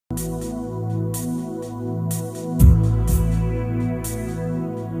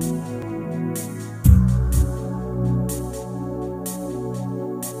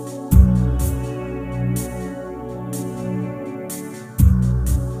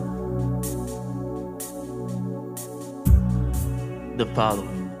The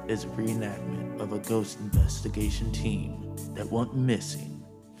following is a reenactment of a ghost investigation team that went missing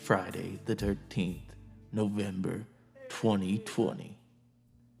Friday the 13th, November 2020.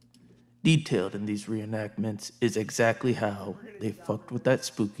 Detailed in these reenactments is exactly how they fucked with that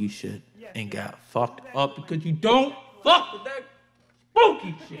spooky shit and got fucked up because you don't fuck with that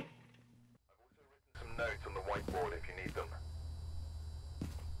spooky shit. Some notes on the whiteboard if you need them.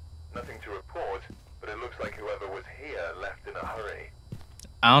 Nothing to report, but it looks like whoever was here left in a hurry.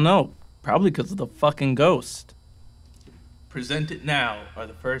 I don't know. Probably because of the fucking ghost. Presented now are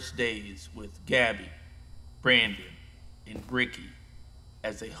the first days with Gabbie, Brandon, and Ricky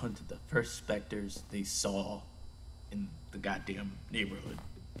as they hunted the first specters they saw in the goddamn neighborhood.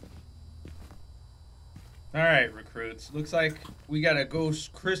 Alright, recruits. Looks like we got a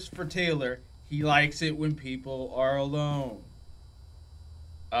ghost, Christopher Taylor. He likes it when people are alone.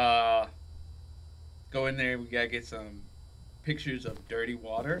 Go in there. We gotta get some pictures of dirty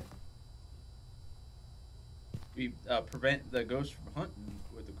water. We prevent the ghost from hunting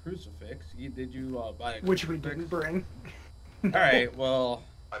with a crucifix. Did you buy a crucifix? Which we didn't bring. Alright, well,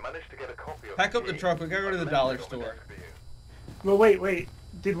 I managed to get a copy of pack up the truck. We gotta go to the dollar store. Well, wait.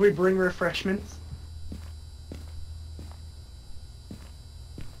 Did we bring refreshments?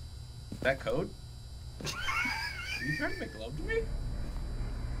 That code? Are you trying to make love to me?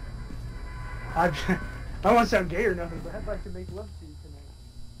 I don't want to sound gay or nothing, but I'd like to make love to you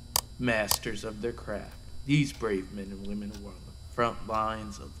tonight. Masters of their craft, these brave men and women were on the front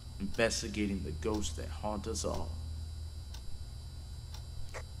lines of investigating the ghosts that haunt us all.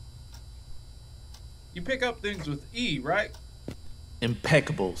 You pick up things with E, right?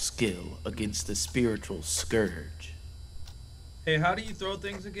 Impeccable skill against the spiritual scourge. Hey, how do you throw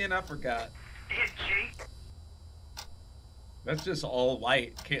things again? I forgot. Hit G. That's just all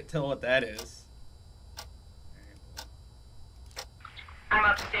white. Can't tell what that is. I'm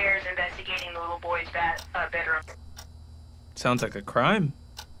upstairs investigating the little boy's bedroom. Sounds like a crime.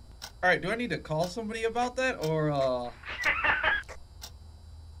 Alright, do I need to call somebody about that, or,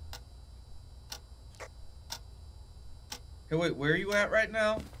 Hey, wait, where are you at right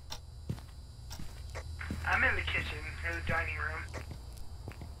now? I'm in the kitchen, or the dining room.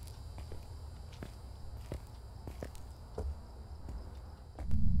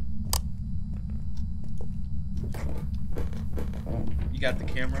 You got the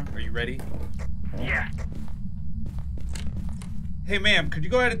camera? Are you ready? Yeah. Hey, ma'am, could you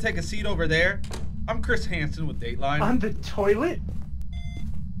go ahead and take a seat over there? I'm Chris Hansen with Dateline. On the toilet?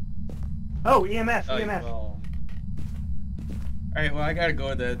 Oh, EMF. Well... Alright, well, I gotta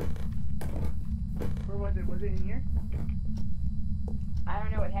go then. Where was it? Was it in here? I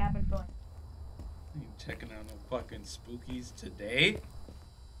don't know what happened, but You checking out no fucking spookies today?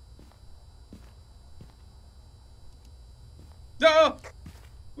 No!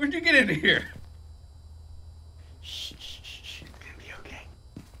 Where'd you get into here? Shh. It's gonna be okay.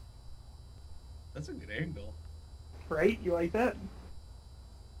 That's a good angle. Right? You like that?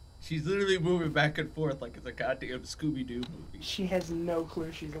 She's literally moving back and forth like it's a goddamn Scooby-Doo movie. She has no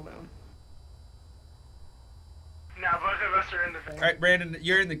clue she's alone. Now both of us are in the van. Alright, Brandon,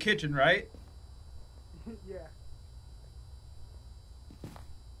 you're in the kitchen, right? Yeah.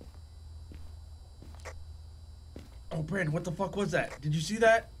 Oh, Brandon, what the fuck was that? Did you see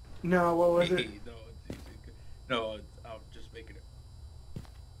that? No, what was it? No, I'm just making it.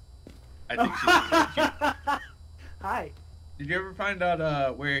 I think she was Hi. Did you ever find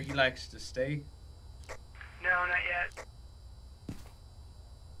out where he likes to stay? No, not yet.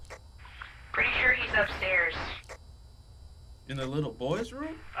 Pretty sure he's upstairs. In the little boy's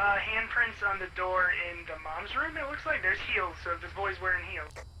room? Handprints on the door in the mom's room, it looks like. There's heels, so this boy's wearing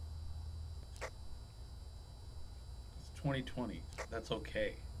heels. It's 2020. That's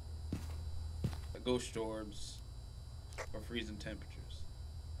okay. The ghost storms or freezing temperatures.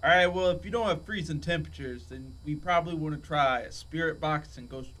 Alright, well, if you don't have freezing temperatures, then we probably want to try a spirit box and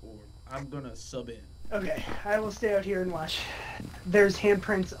ghost orb. I'm gonna sub in. Okay, I will stay out here and watch. There's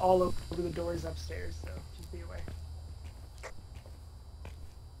handprints all over the doors upstairs, so just be aware.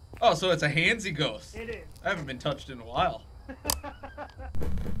 Oh, so it's a handsy ghost. It is. I haven't been touched in a while.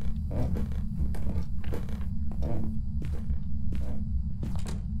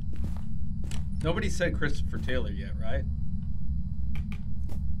 Nobody said Christopher Taylor yet, right?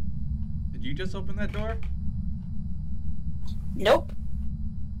 Did you just open that door? nope.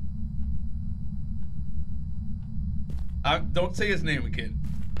 Don't say his name again.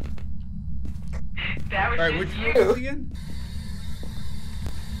 That was Alright, just which you. room was he in?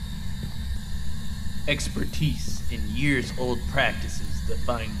 Expertise in years-old practices that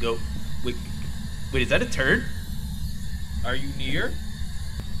find ghosts. Wait, is that a turd? Are you near?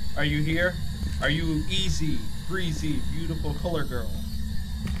 Are you here? Are you easy, breezy, beautiful color girl?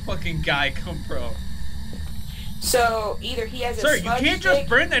 Fucking guy, come pro. So either he has a Sir, you smudge can't just stick-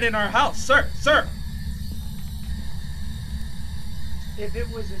 burn that in our house, sir, sir. If it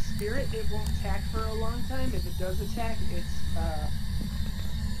was a spirit, it won't attack for a long time. If it does attack, it's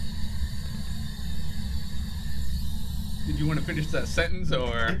Did you want to finish that sentence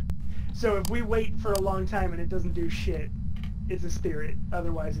or? So if we wait for a long time and it doesn't do shit, it's a spirit.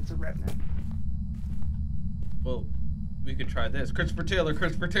 Otherwise, it's a revenant. Well, we could try this. Christopher Taylor,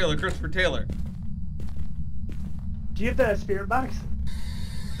 Christopher Taylor, Christopher Taylor. Do you have the spirit box?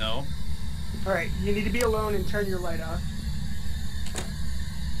 No. Alright, you need to be alone and turn your light off.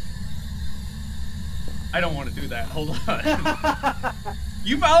 I don't want to do that. Hold on.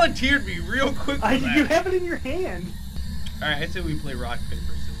 You volunteered me real quick for that. You have it in your hand. Alright, I say we play rock, paper,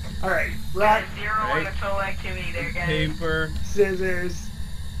 scissors. Alright, rock, Zero on the total activity there, guys. Paper. scissors.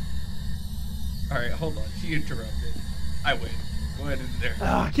 Alright, hold on. She interrupted. I win. Go ahead and there.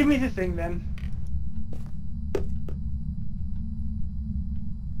 Oh, give me the thing then.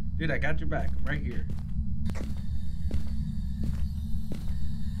 Dude, I got your back. I'm right here.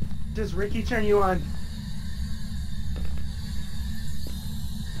 Does Ricky turn you on?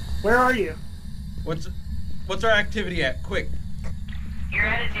 Where are you? What's our activity at? Quick. You're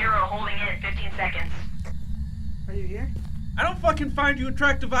at a 0, holding in 15 seconds. Are you here? I don't fucking find you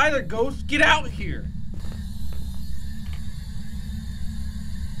attractive either, Ghost. Get out here.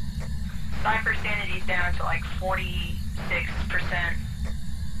 Cypher sanity's down to like 46%.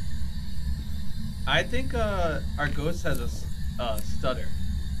 I think our ghost has a stutter.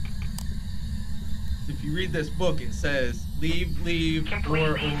 If you read this book, it says leave, Completely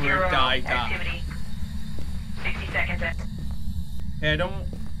or zero die. activity. 60 seconds in. Hey, I don't.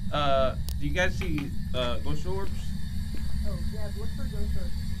 Do you guys see ghost orbs? Oh, yeah, look for ghost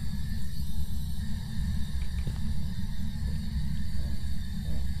orbs.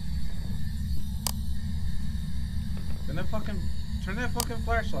 Turn that fucking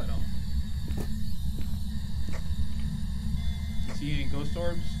flashlight on. You see any ghost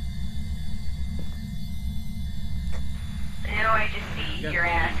orbs? No, I just see Yeah. your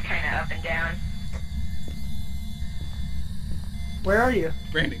ass kind of up and down. Where are you?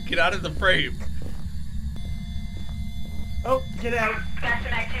 Brandon, get out of the frame. Oh, get out. Got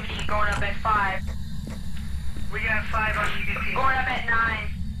some activity going up at 5. We got 5 on EVP. Going up at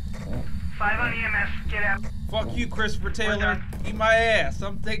 9. 5 on EMF. Get out. Fuck you, Christopher Taylor. done. Eat my ass.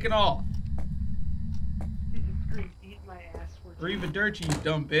 I'm taking off. Scream, eat my ass. Or even dirty, you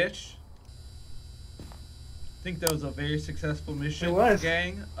dumb bitch. I think that was a very successful mission, It was.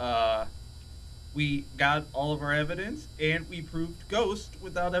 gang. We got all of our evidence, and we proved Ghost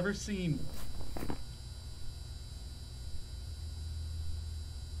without ever seeing one.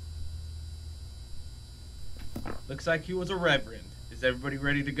 Looks like he was a reverend. Is everybody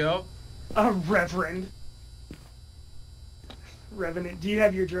ready to go? A reverend. Revenant, do you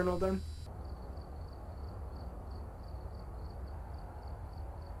have your journal done?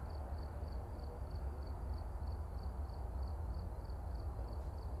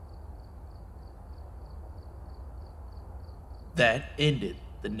 That ended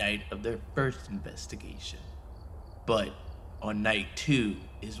the night of their first investigation. But on night 2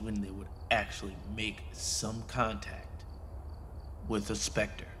 is when they would actually make some contact with a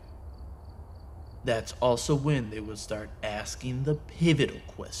specter. That's also when they would start asking the pivotal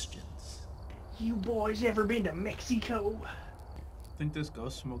questions. You boys ever been to Mexico? Think this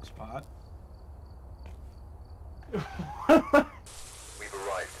ghost smokes pot? We've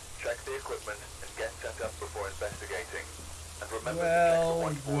arrived. Check the equipment and get set up before investigating. And remember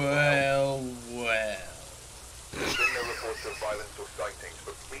to check the whiteboard. Well. There's been no reports of violence or sightings,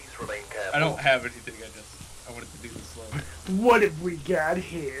 but please remain careful. I don't have anything. I wanted to do this slow. What have we got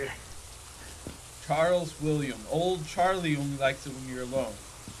here? Charles William. Old Charlie only likes it when you're alone.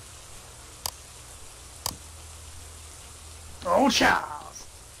 Oh, Charles.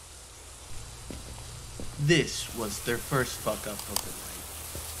 This was their first fuck up of the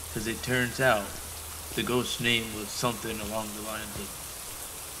night, because it turns out the ghost's name was something along the lines of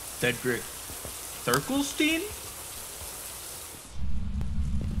Cedric Thurkelstein?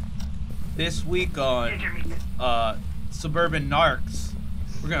 This week on Intermediate. Suburban Narcs,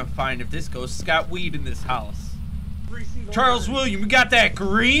 we're gonna find if this ghost's got weed in this house. Every single Charles word. William, you got that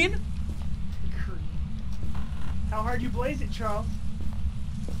green? How hard you blaze it, Charles?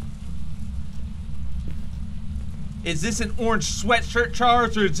 Is this an orange sweatshirt,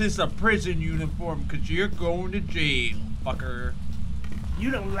 Charles, or is this a prison uniform? Cause you're going to jail, fucker. You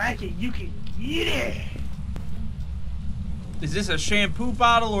don't like it, you can get it. Is this a shampoo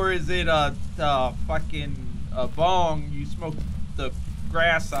bottle or is it a fucking a bong you smoke the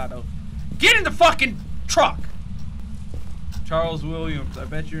grass out of? Get in the fucking truck! Charles Williams, I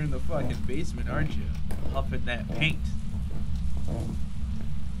bet you're in the fucking basement, aren't you? Huffing that paint.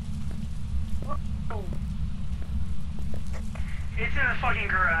 It's in the fucking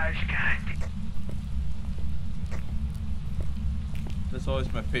garage, god. That's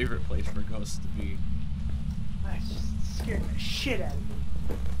always my favorite place for ghosts to be. That just scared the shit out of me.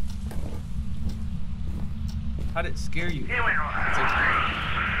 How'd it scare you? It went wrong.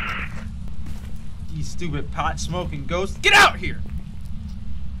 You stupid pot-smoking ghost. Get out here!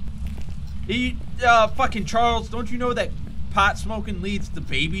 You, fucking Charles, don't you know that pot-smoking leads to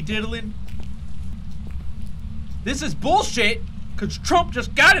baby diddling? This is bullshit, because Trump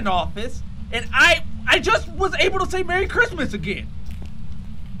just got in office, and I just was able to say Merry Christmas again.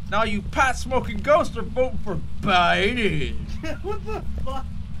 Now you pot-smoking ghosts are voting for Biden. What the fuck?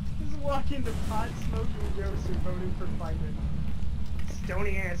 Just walk into pot-smoking ghosts are voting for Biden.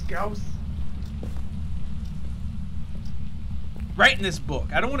 Stony-ass ghosts. Right in this book.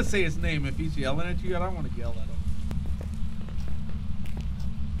 I don't want to say his name if he's yelling at you. I don't want to yell at him.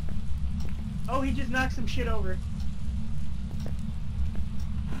 Oh, he just knocked some shit over.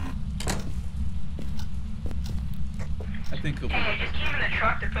 I think he'll be. Hey, I just came in the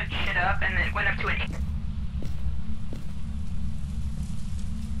truck to put shit up and it went up to an...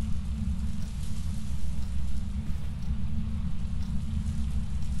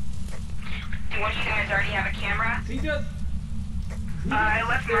 What, you guys already have a camera? He does. I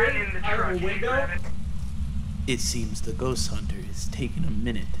left mine in the truck. You can grab it. It seems the ghost hunter is taking a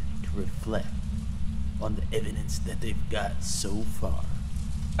minute to reflect on the evidence that they've got so far.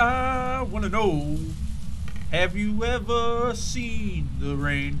 I want to know, have you ever seen the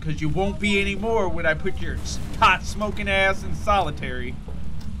rain? Because you won't be anymore when I put your pot smoking ass in solitary.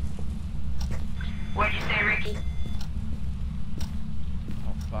 What'd you say, Ricky?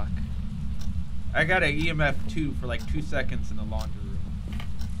 Oh, fuck. I got an EMF 2 for like 2 seconds in the laundry room.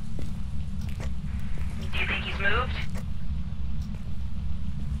 Do you think he's moved?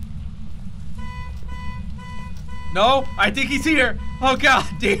 No, I think he's here. Oh, god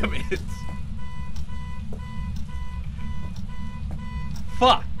damn it.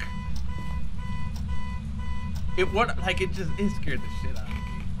 Fuck. It scared the shit out of me.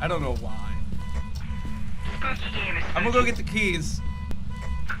 I don't know why. Spooky game is spooky. I'm gonna go get the keys.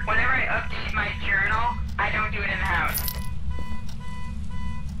 Whenever I update my journal, I don't do it in the house.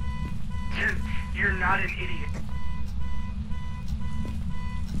 You're not an idiot.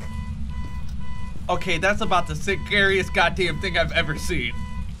 Okay, that's about the scariest goddamn thing I've ever seen.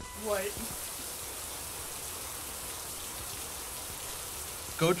 What?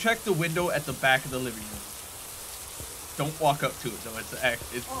 Go check the window at the back of the living room. Don't walk up to it though.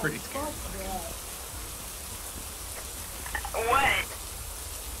 It's pretty scary. What?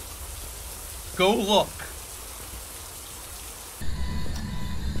 Go look.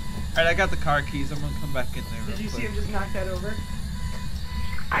 Alright, I got the car keys. I'm gonna come back in there. Did you real see quick. him just knock that over?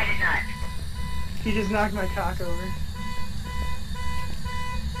 I did not. He just knocked my cock over.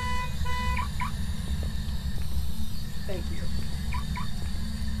 Thank you.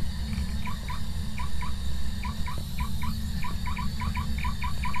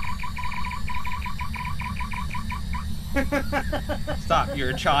 Stop, you're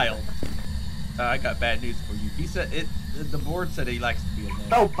a child. I got bad news for you. He said the board said he likes to be alone.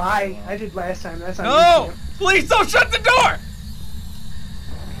 Oh, bye. I did last time. That's on No! you, Please don't shut the door!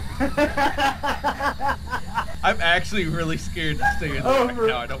 I'm actually really scared to stay in there right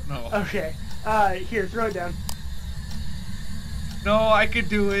now. I don't know. Okay. Here, throw it down. No, I could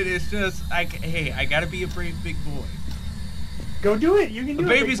do it. It's just, hey, I gotta be a brave big boy. Go do it. You can do A it.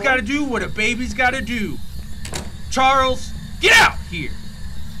 baby's big boy. gotta do what a baby's gotta do. Charles, get out here!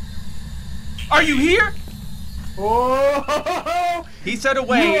 Are you here? Oh! He said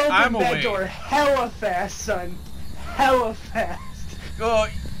away, You opened I'm that away. door hella fast, son. Hella fast. Oh,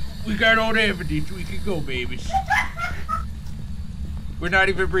 we got all the evidence. We can go, babies. We're not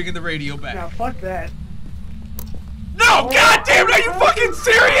even bringing the radio back. Now, fuck that. No! God damn it! Are you fucking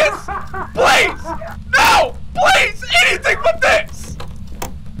serious? Please! No! Please! Anything but this!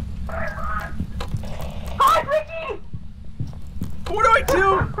 Hi, Ricky! What do I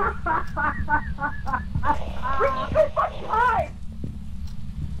do? Ricky, go fucking hide!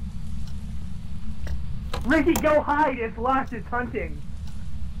 Ricky, go hide. It's locked. It's hunting.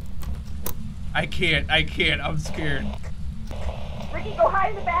 I can't. I'm scared. Ricky, go hide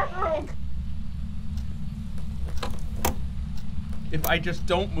in the bathroom! If I just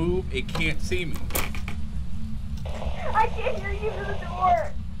don't move, it can't see me. I I can't hear you through the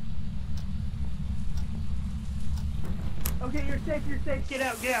door. Okay, you're safe, you're safe. Get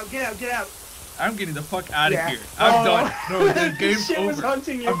out, get out, get out, get out. I'm getting the fuck out of Yeah. here. I'm Oh. done. No, the game's Shit was over.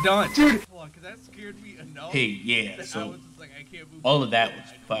 hunting you. I'm done. Dude. Hold on, 'cause that scared me enough. Hey, yeah, that I so was just like, I can't move all of that forward.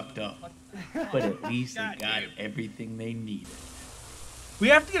 was fucked up. But at least they got Goddamn. everything they needed. We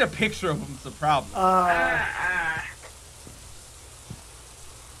have to get a picture of him. It's the problem.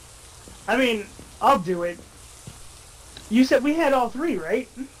 I mean, I'll do it. You said we had all three, right?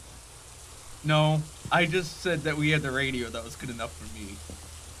 No, I just said that we had the radio. That was good enough for me.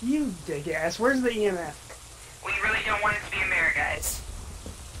 You dick ass. Where's the EMF? We really don't want it to be a mirror, guys.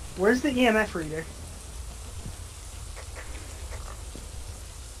 Where's the EMF reader?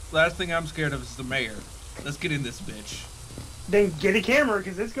 Last thing I'm scared of is the mayor. Let's get in this bitch. Then get a camera,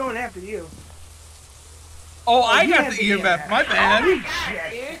 because it's going after you. Oh, I you got have the the EMF. EMF. My bad. You God,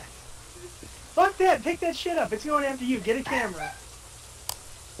 shit. dude. Fuck that. Pick that shit up. It's going after you. Get a camera.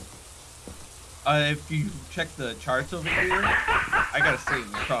 If you check the charts over here, I gotta stay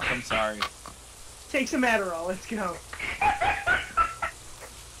in the truck. I'm sorry. Take some Adderall. Let's go.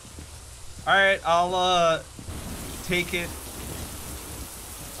 Alright, I'll take it.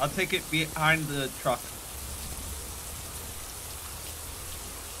 I'll take it behind the truck.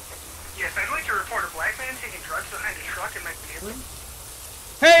 Yes, I'd like to report a black man taking drugs behind a truck in my neighborhood.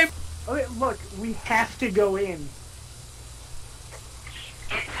 Hey! Okay, look, we have to go in.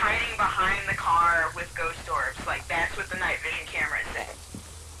 It's hiding behind the car with ghost orbs. Like, that's what the night vision camera said.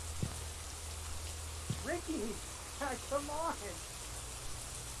 Ricky, come on.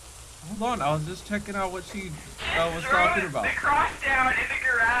 Hold on, I was just checking out what she was Throw talking about. the cross down in the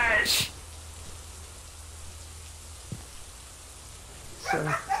garage. So,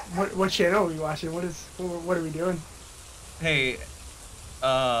 what channel are we watching? What are we doing? Hey,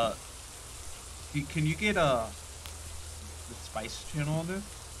 can you get the Spice channel on there?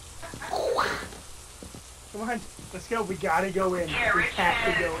 Come on, let's go. We gotta go in. Yeah, We Ricky have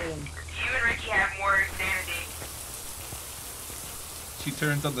to has- go in. You and Ricky have more sanity. She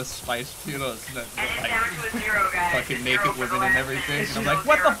turns on the Spice channel. It's not And it's like down to a 0, guys. fucking It's naked 0 for the women and last everything. minute. And I'm Zero, like,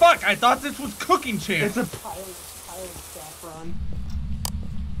 what the zero. fuck? I thought this was cooking channel. It's a pile of saffron.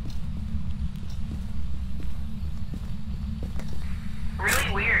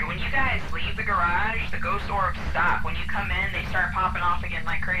 Really weird. When you guys leave the garage, the ghost orbs stop. When you come in, they start popping off again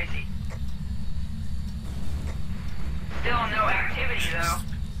like crazy. Still no activity, though.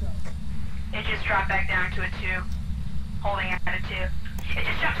 It just dropped back down to a 2. Holding at a 2. It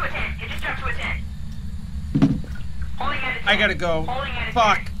just jumped to a 10. It just jumped to a 10. Holding at a 10. I gotta go. Holding at a 10.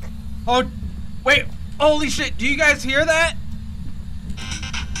 Fuck. Oh, wait. Holy shit. Do you guys hear that?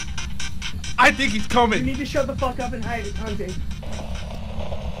 I think he's You coming. need to shut the fuck up and hide. It's hunting.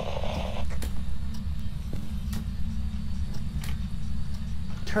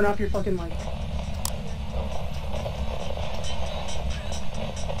 Turn off your fucking light.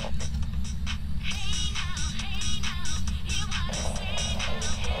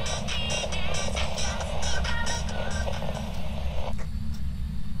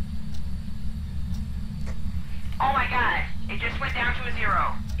 Oh my god. It just went down to a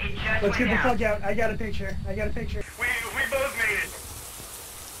 0. It just Let's went get the down. fuck out. I got a picture. I got a picture. We both made it.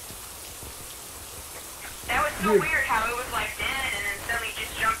 That was so Dude. weird how it was like dead and then suddenly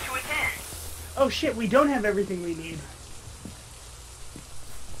just jumped to a 10. Oh shit, we don't have everything we need.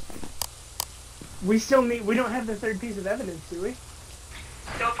 We don't have the third piece of evidence, do we?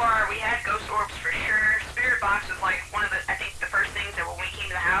 So far, we had ghost orbs for sure. Spirit box was like one of the, I think, the first things that when we came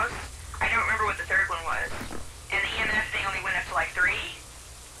to the house. I don't remember what the third one was. And the EMF thing only went up to like 3.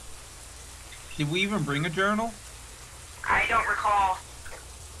 Did we even bring a journal? I don't recall.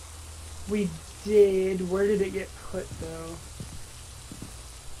 We did. Where did it get put though?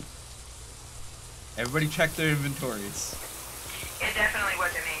 Everybody check their inventories. It definitely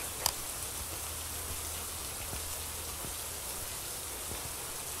wasn't me.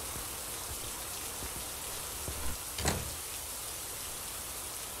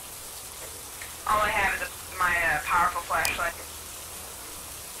 All I have is my powerful flashlight.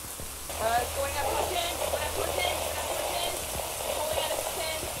 It's going up to a 10. Going up to a 10. Going up to a 10. Holding at a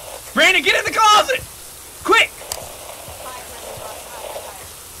 10. Brandon, get in the closet! Quick! High.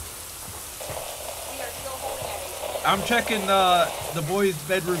 We are still holding at a 10. I'm checking the boys'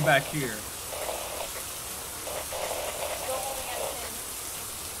 bedroom back here. Still holding at a 10.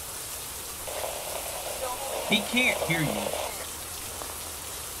 Still holding at He can't hear you.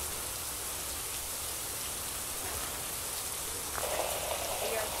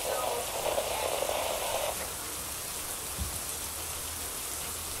 We are still holding at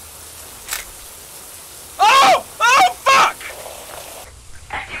Oh! Oh, fuck!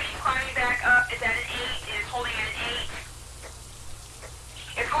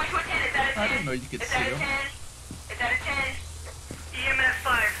 know you could It's see at a him. 10. It's at a 10. EMF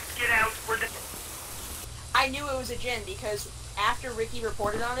 5, get out. We're done. I knew it was a Jinn because after Ricky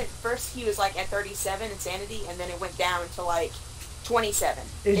reported on it, first he was like at 37 insanity, and then it went down to like 27.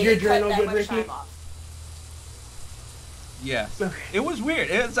 Is They your didn't cut journal that good, much Ricky? time off. Yes. Okay. It was weird.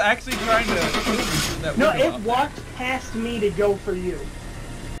 It's actually trying to kill me through that No, window it out walked past me to go for you.